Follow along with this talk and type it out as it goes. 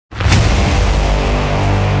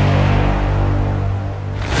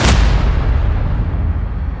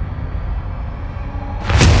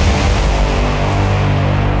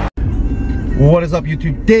What is up,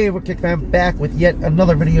 YouTube? Dave with Kickfam back with yet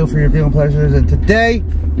another video for your viewing pleasures. And today,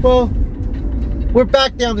 well, we're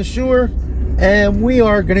back down the shore and we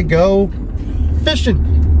are gonna go fishing.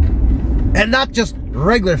 And not just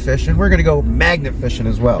regular fishing, we're gonna go magnet fishing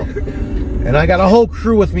as well. And I got a whole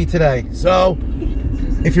crew with me today. So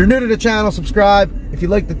if you're new to the channel, subscribe. If you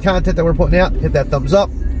like the content that we're putting out, hit that thumbs up.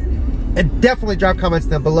 And definitely drop comments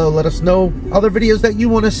down below. Let us know other videos that you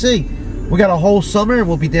want to see. We got a whole summer and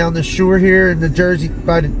we'll be down the shore here in the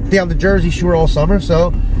down the Jersey Shore all summer.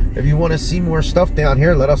 So if you want to see more stuff down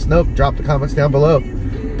here, let us know. Drop the comments down below.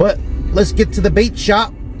 But let's get to the bait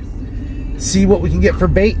shop, see what we can get for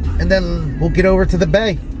bait, and then we'll get over to the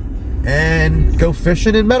bay and go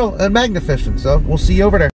fishing and magnet fishing. So we'll see you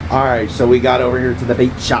over there. All right, so we got over here to the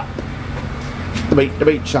bait shop. The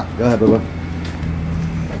bait shop. Go ahead, Bubba.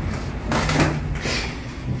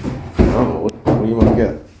 Oh, what do you want to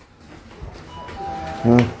get?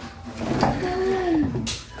 Huh?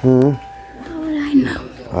 Huh? How would I know?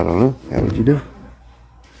 I don't know. How would you do?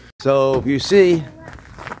 So, if you see,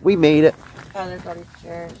 we made it.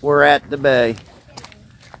 We're at the bay.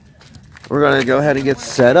 We're going to go ahead and get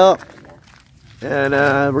set up. And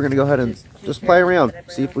we're going to go ahead and just play around.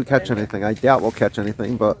 See if we catch anything. I doubt we'll catch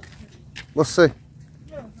anything, but let's see.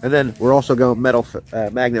 And then we're also going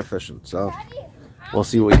magnet fishing. So, we'll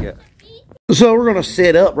see what we get. So we're going to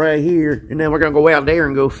set up right here, and then we're going to go out there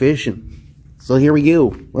and go fishing. So here we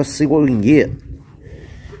go. Let's see what we can get.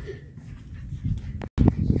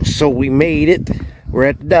 So we made it. We're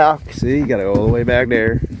at the dock. See, you got to go all the way back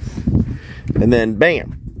there. And then,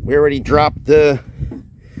 bam, we already dropped the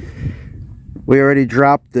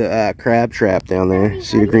crab trap down there.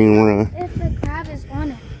 See the green one? If the crab is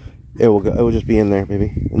on it. It will just be in there,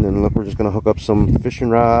 baby. And then look, we're just going to hook up some fishing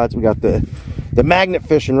rods. We got the magnet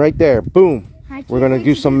fishing right there. Boom. We're going to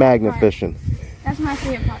do some magnet fishing. That's my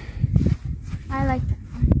favorite part. I like that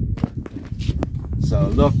part. So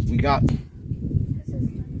look, we got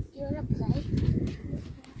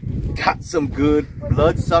some good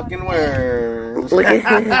blood-sucking worms. Look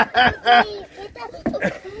at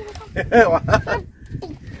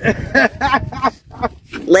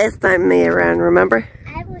Last time they ran, remember?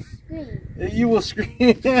 I will scream. You will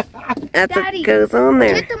scream. That's Daddy, what goes on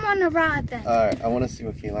there. Get them on the rod then. Alright, I want to see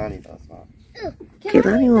what Kehlani does, Mom.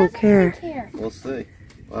 Kehlani won't care. We'll see.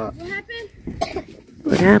 What happened?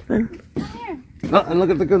 What happened? Oh, and look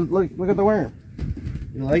at the worm.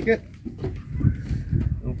 You like it?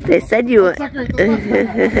 They said you would. Daddy,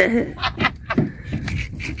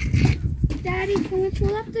 can we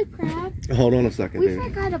pull up the crab? Hold on a second. We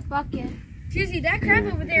forgot a bucket. Jizzy, that crab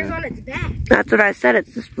over there is on its back. That's what I said.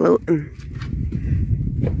 It's just floating.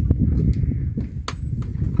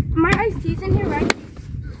 My iced tea's in here, right?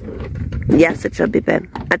 Yes, it should be, babe.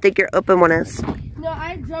 I think your open one is. No,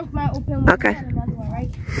 I drunk my open one. Okay. I got another one,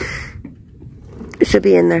 right? It should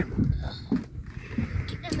be in there.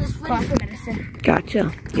 Cough medicine.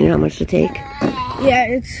 Gotcha. You know how much to take? Yeah,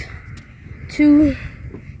 it's 2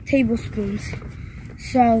 tablespoons.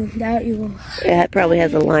 So that you will. Yeah, it probably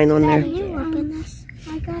has a line on there. Can you open this?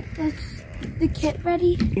 I got the kit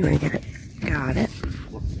ready. You want to get it? Got it.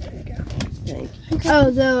 Thank you.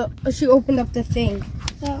 Oh, she opened up the thing.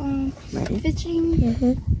 The Ready?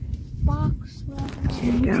 fishing box.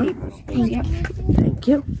 There you go. Yep. Thank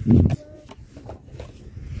you.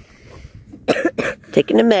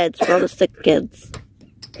 Taking the meds for all the sick kids.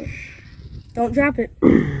 Don't drop it.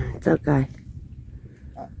 It's okay.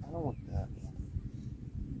 I don't want that.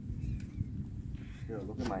 Here,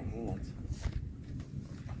 look at my hands.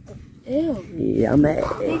 Ew. Yummy.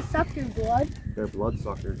 They suck your blood. They're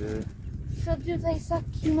bloodsuckers, dude. So do they suck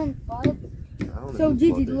human blood? I don't So know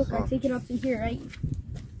Gigi, what look, they I suck. take it up to here, right?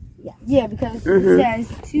 Yeah. Yeah, because it says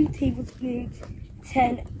 2 tablespoons,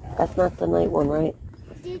 10. That's not the night one, right?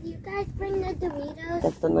 Did you guys bring the Doritos?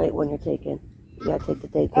 That's the night one you're taking. You gotta take the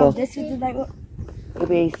day Oh, off. this is the night one. You'll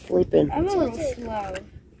be sleeping. I'm a little slow.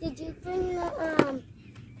 Did you bring the,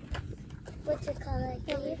 what's it called, like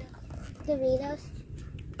Doritos?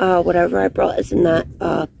 Whatever I brought is in that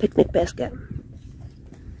picnic basket.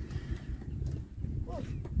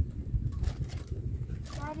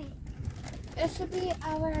 Daddy, this should be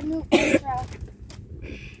our new intro.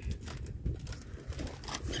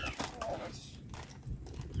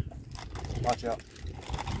 Watch out.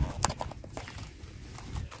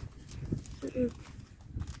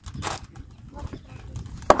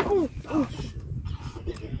 Oh, oh.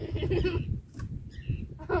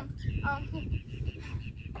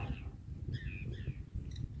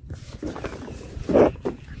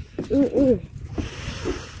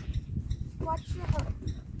 Watch your hook.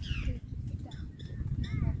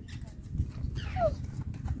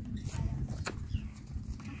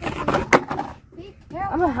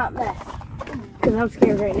 hot mess. Because I'm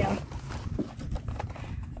scared right now.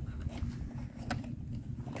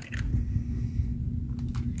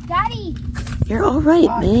 Daddy! You're all right,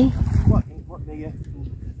 man. What, nigga?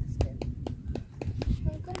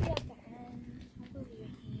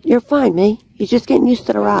 You're fine, man. You're just getting used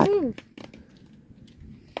to the rod.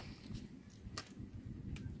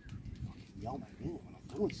 Yell at me when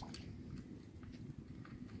I'm doing something.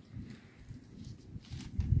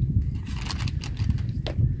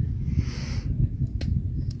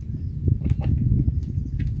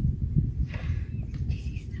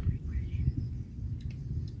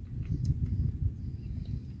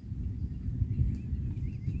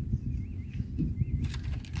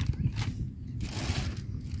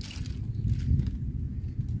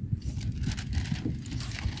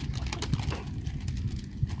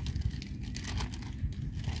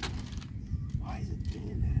 Why is it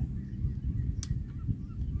doing that?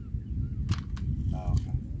 Oh,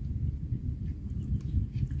 okay.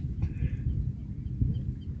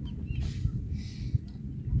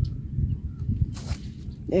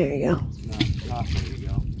 There you go. No, there you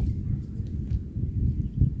go.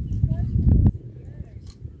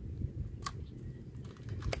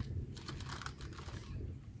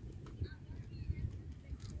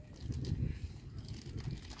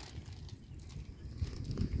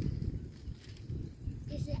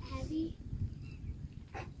 Is it heavy?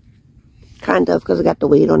 Kind of, because I got the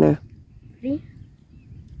weight on there. Ready?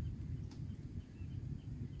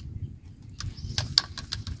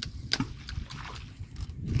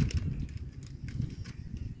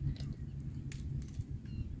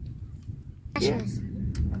 Lashes.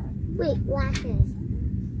 Wait, Lashes.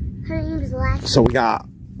 Her name was Lashes. So we got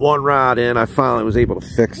one rod in. I finally was able to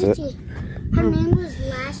fix it. Her name was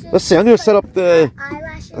Lashes. Let's see. I'm gonna set up the.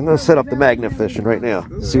 Eyelashes I'm gonna set up the magnet fishing right now.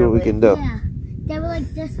 See what we can do. Yeah. They were like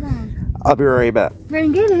this long. I'll be right back.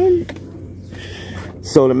 Bring it in.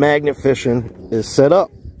 So the magnet fishing is set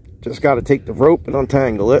up. Just got to take the rope and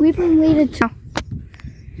untangle it. We've been waiting to.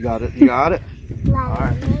 You got it. You got it.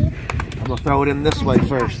 Alright. I'm gonna throw it in this way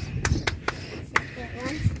first.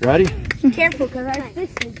 Ready? Careful, because our fish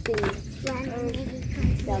is big.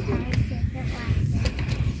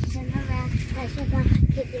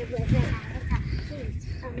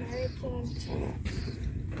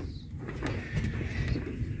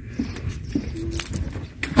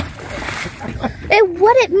 It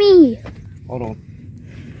wouldn't me. Hold on.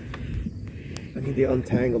 I need to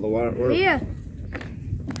untangle the wire. Yeah.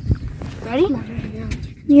 Ready?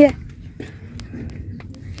 Yeah.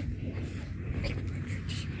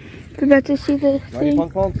 We're about to see the Ready, thing.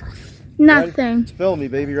 Punk Punk? Nothing. Film me,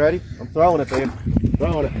 baby. Ready? I'm throwing it, babe.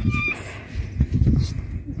 Throwing it.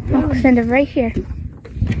 I'll send it right here.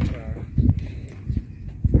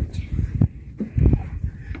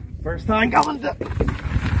 First time going to.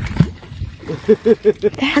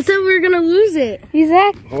 I thought we were gonna lose it.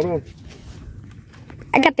 Zach? Hold on.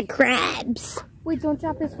 I got the crabs. Wait, don't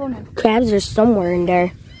drop his phone in. Crabs are somewhere in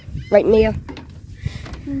there. Right, Mia?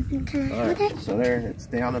 Alright, so there, it's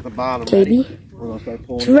down at the bottom. Baby. Ready? We're gonna start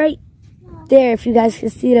pulling. It's right there, if you guys can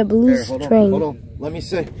see the blue There, hold on, string. hold on. Let me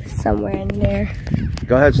see. Somewhere in there.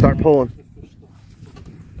 Go ahead, start pulling.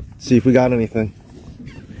 See if we got anything.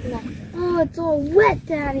 Oh, it's all wet,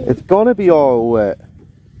 Daddy. It's gonna be all wet.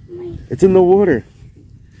 It's in the water.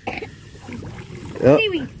 Yep.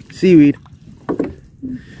 Seaweed. Seaweed.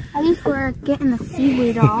 At least we're getting the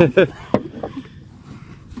seaweed off.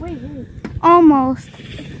 Wait. Almost.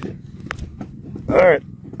 Alright.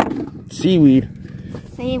 Seaweed.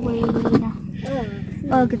 Seaweed.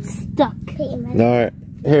 Oh, it gets stuck. Alright.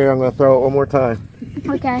 Here, I'm gonna throw it one more time.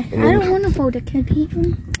 Okay. I don't want to hold it. Can people?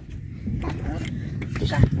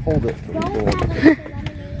 Just hold it.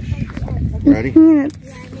 Ready?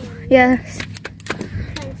 Yes.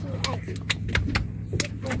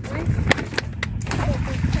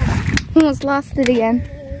 Almost lost it again.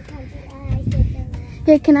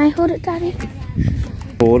 Yeah, can I hold it, Daddy?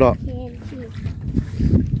 Pull it up.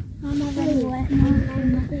 I'm already wet.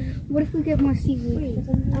 What if we get more seaweed?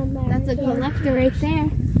 That's a collector right there.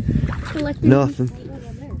 Collector. Nothing.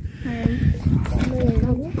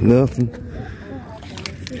 Nothing.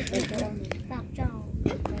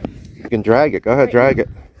 You can drag it. Go ahead, drag it.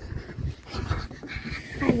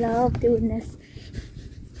 I love doing this.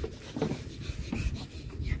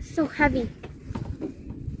 It's so heavy.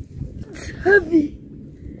 It's heavy.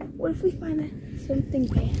 What if we find something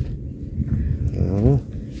bad? Oh.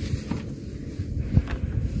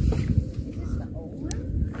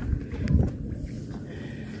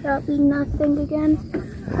 That'll be nothing again.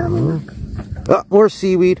 Oh, more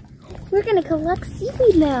seaweed. We're gonna collect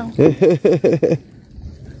seaweed now.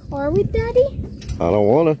 Are we, Daddy? I don't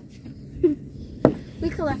wanna. We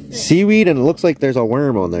collected Seaweed, and it looks like there's a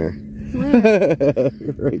worm on there. Where?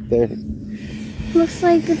 Right there. Looks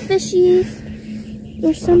like the fishies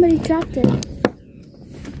or somebody dropped it.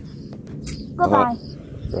 Goodbye.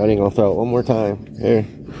 Ready? Gonna throw it one more time. Here.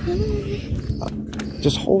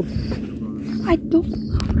 Just hold. I don't.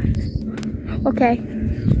 Okay.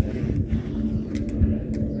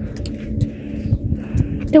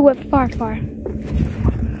 They went far.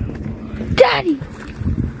 Daddy!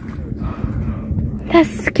 That's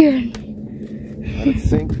scary. Let it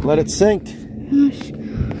sink. Let it sink.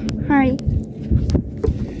 Alright.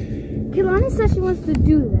 Kaylani says she wants to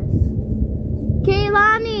do this.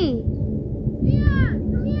 Kaylani!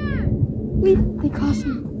 Come here! We caught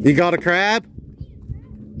him. You got a crab?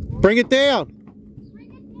 Bring it down.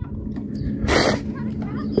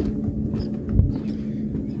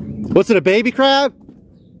 What's it, a baby crab?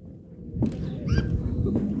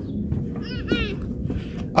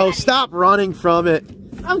 Oh, stop running from it.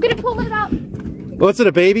 I'm gonna pull it out. What's it,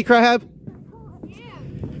 a baby crab?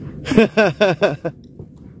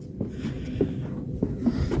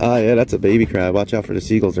 Oh yeah, that's a baby crab. Watch out for the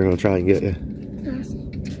seagulls. They're gonna try and get you.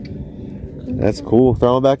 That's cool.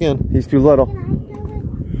 Throw him back in. He's too little.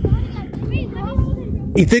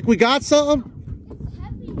 You think we got something?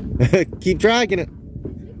 Keep dragging it.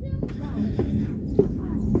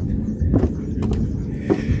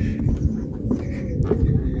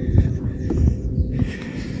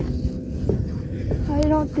 I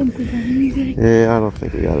don't think we got anything. Yeah, I don't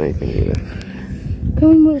think we got anything either. Can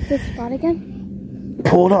we move this spot again?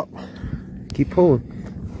 Pull it up. Keep pulling.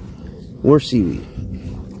 More seaweed.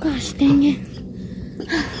 Gosh dang it.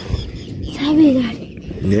 It's heavy,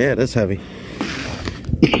 Daddy. Yeah, that's heavy.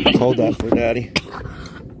 Hold that for Daddy.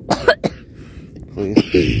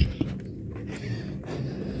 Please.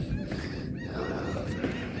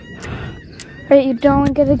 Alright, you don't want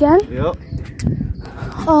to get it again? Yep.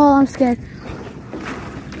 Oh, I'm scared.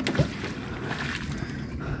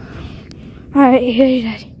 Alright, here you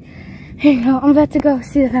Daddy. Here you go. I'm about to go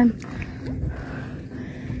see them.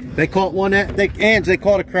 They caught one. They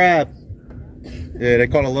caught a crab. Yeah, they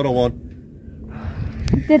caught a little one.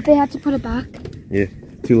 Did they have to put it back? Yeah,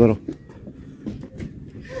 too little.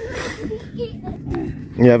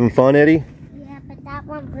 You having fun, Eddie? Yeah, but that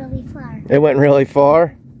went really far. It went really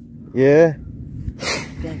far. Yeah.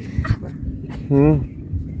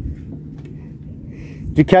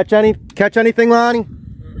 Did you catch anything, Lonnie?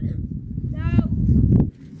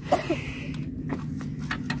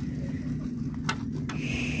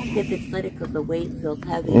 If it's lighter because the weight feels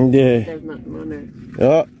heavy. Yeah. There's nothing on there.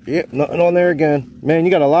 Oh, yeah, nothing on there again. Man,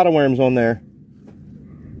 you got a lot of worms on there.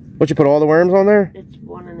 What, you put all the worms on there? It's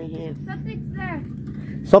 1.5. Something's there.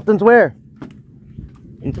 Something's where?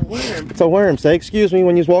 It's a worm. It's a worm. Say excuse me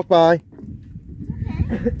when you walk by.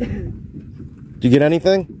 Did you get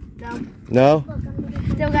anything? No. No?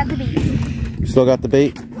 Still got the bait. Still got the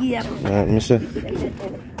bait? Yep. All right, let me see.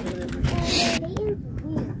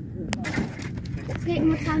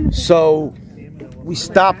 So, we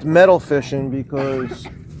stopped metal fishing because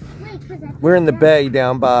we're in the bay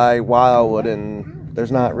down by Wildwood and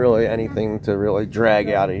there's not really anything to really drag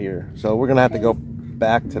out of here. So we're gonna have to go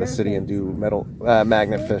back to the city and do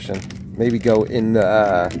magnet fishing. Maybe go in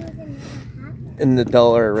the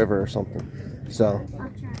Delaware River or something. So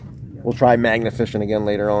we'll try magnet fishing again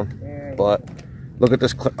later on. But look at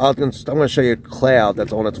this. I'm gonna show you a cloud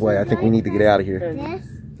that's on its way. I think we need to get out of here. This?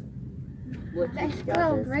 That's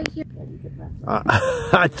closed right here.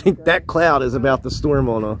 I think that cloud is about to storm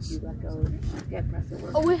on us.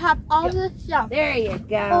 Oh, we have all this stuff. There you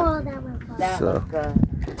go. Oh, that went far. That So. was good.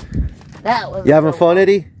 That was. You having fun,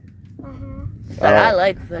 Eddie? But I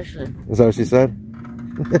like fishing. Is that what she said?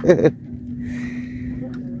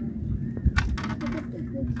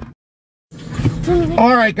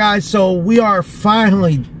 Alright guys, so we are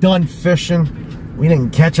finally done fishing. We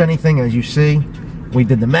didn't catch anything, as you see. We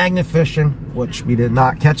did the magnet fishing, which we did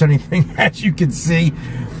not catch anything, as you can see.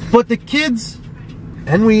 But the kids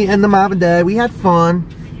and the mom and dad, we had fun.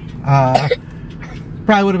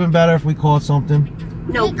 Probably would have been better if we caught something.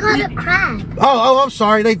 No, They caught a crab. Oh, I'm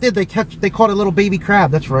sorry. They did. They caught a little baby crab.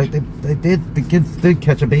 That's right. They did. The kids did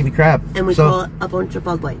catch a baby crab. and we caught a bunch of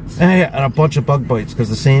bug bites. Yeah, and a bunch of bug bites because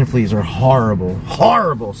the sand fleas are horrible.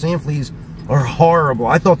 Horrible. Sand fleas are horrible.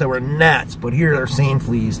 I thought they were gnats, but here they're sand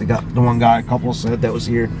fleas. They got the one guy, a couple said that was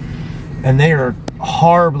here, and they are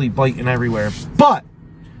horribly biting everywhere. But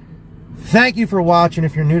thank you for watching.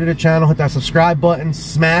 If you're new to the channel, hit that subscribe button,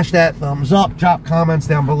 smash that thumbs up, drop comments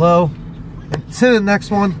down below. Until the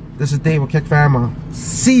next one, this is Dave with Kickfam. I'll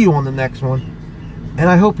see you on the next one. And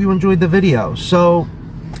I hope you enjoyed the video. So,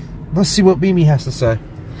 Let's see what Mimi has to say.